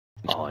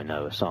I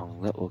know a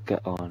song that will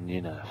get on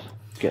your nerves.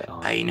 Get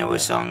on. I know a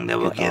song that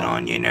will get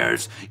on your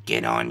nerves.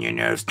 Get on your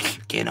nerves.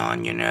 Get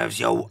on your nerves.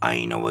 Yo,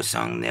 I know a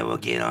song that will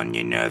get on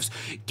your nerves.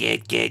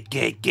 Get.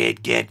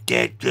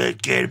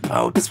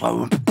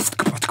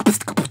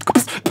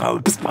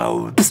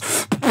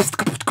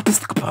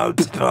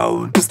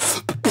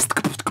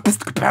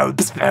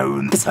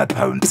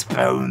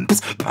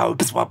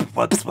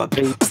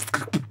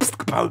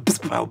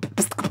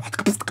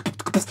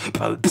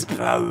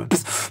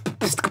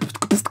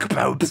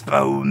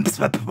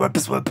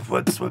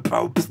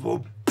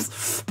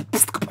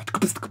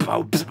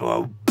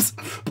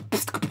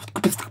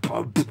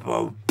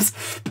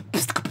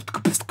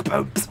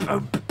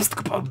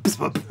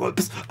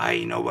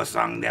 I know a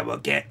song that will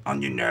get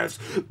on your nerves.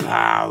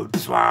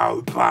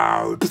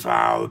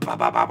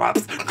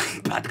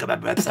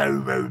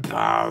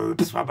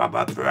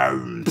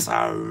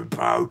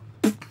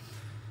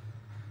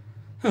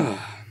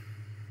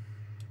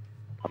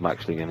 I'm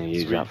actually going to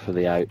use that for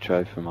the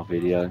outro for my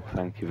video.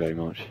 Thank you very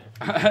much.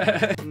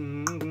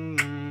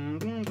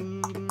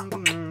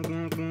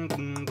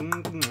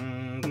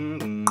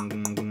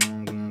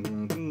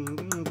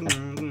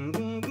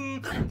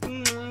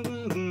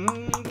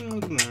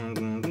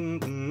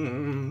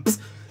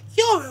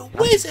 You're a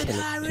wizard,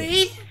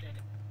 Harry.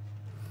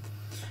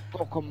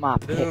 Fuck on my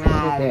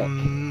pixel dick.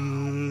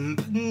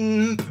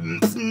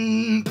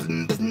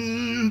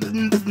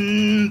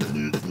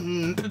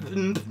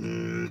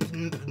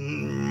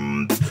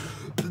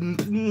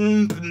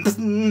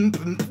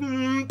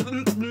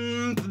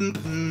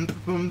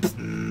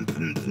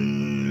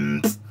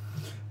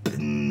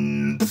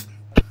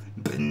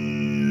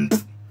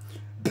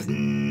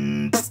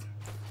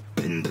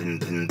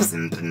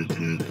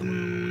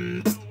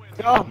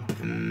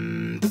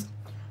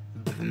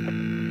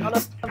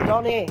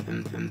 Johnny.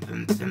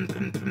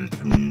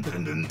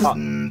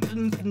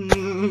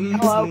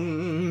 Hello.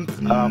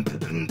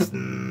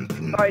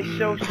 That is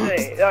so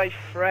sick. That is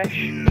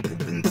fresh.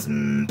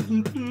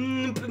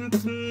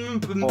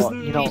 What,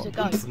 you know, Music,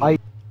 guys. What do you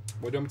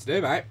want me to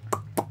do, mate?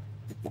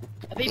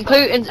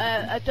 Including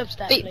a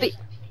dubstep, please.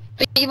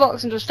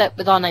 Beatboxing dubstep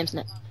with our names in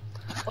it.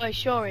 Wait,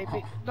 sorry,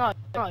 but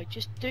no,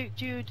 just do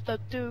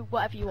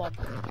whatever you want.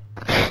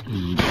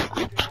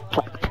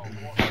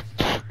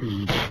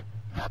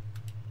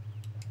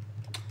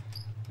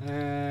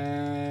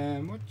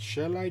 What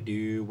shall I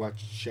do? What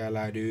shall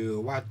I do?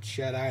 What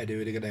shall I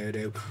do?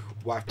 Do?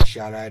 What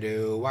shall I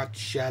do? What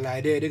shall I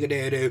do?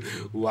 Do?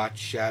 What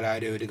shall I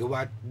do? What shall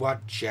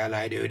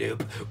I do? Do?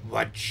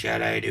 What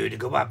shall I do? Do?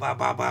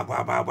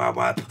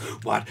 What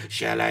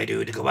shall I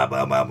do? Do?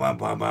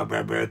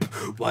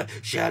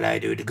 What shall I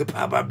do?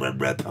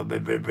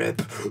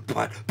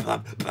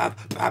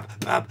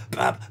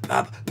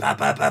 What?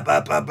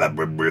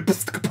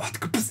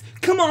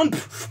 Come on!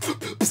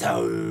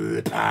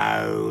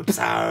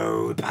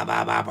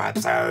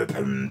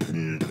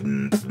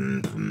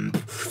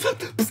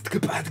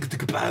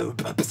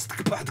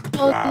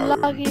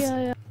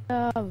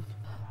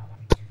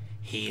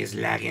 He is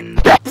lagging.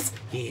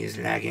 He is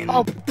lagging.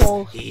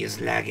 He is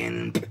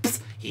lagging.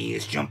 He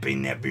is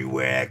jumping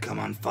everywhere. Come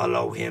on,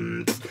 follow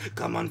him.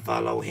 Come on,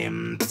 follow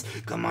him.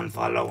 Come on,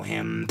 follow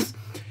him.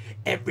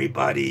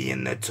 Everybody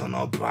in the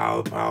tunnel,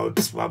 proud.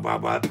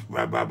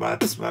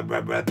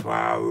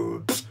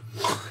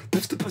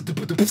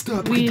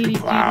 Really,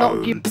 do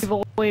not give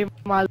away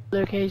my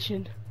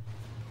location.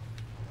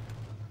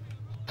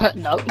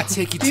 No. I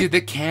take you to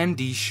the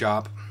candy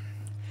shop.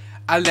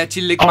 I'll let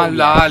you lick my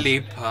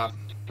lollipop.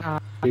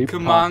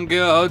 Come on,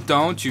 girl,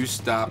 don't you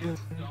stop.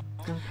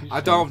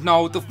 I don't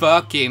know the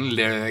fucking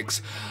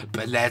lyrics,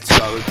 but let's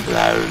go.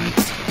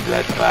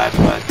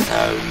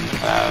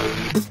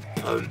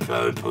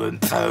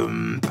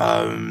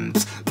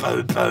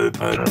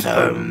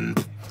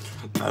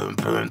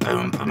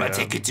 I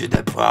take you to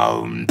the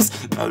proms.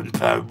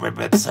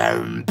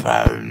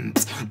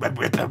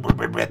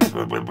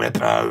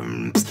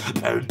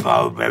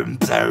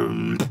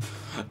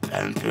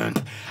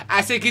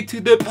 I take it to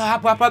the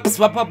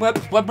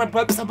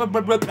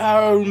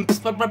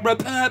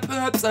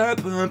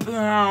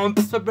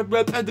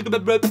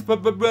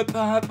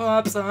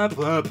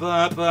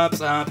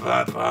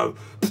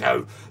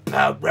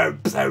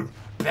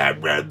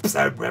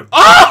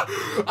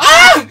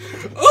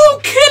oh,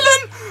 kill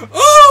him!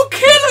 Oh,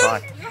 kill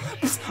him!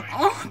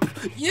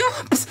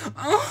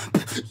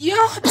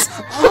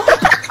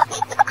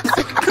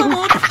 Come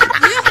on!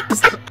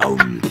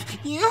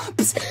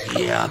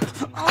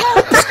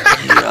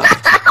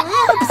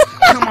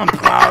 Come on,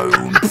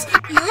 Browns!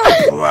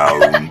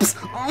 Browns!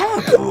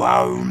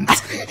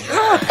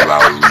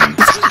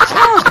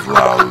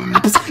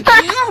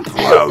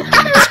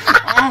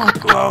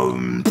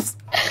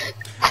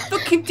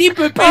 Looking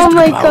deeper, oh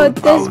my god,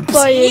 this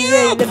boy is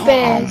really the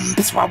best.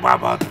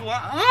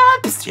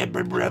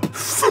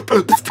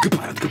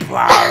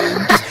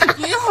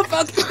 Yeah,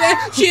 fuck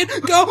that shit,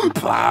 go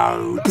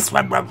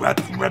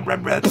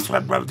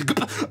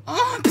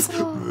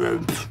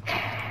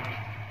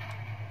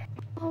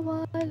Oh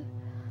my.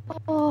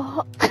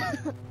 Oh.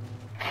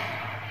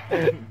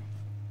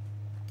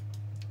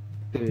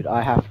 Dude,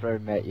 I have to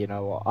admit, you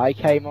know what? I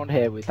came on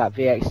here with that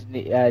VX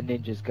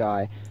Ninjas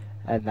guy,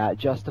 and that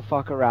just to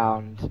fuck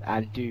around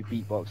and do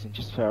beatboxing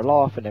just for a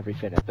laugh and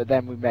everything. But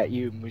then we met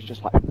you and was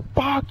just like,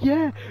 fuck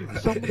yeah!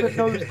 Someone that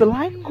knows the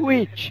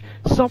language!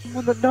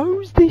 Someone that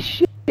knows this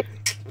shit!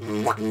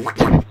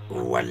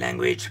 What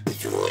language?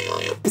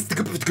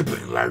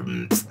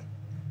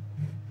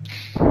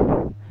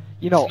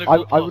 You know,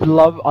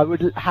 I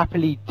would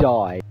happily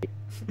die.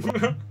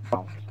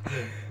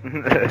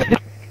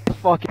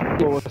 Fucking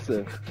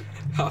awesome.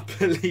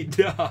 Happily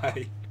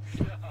die.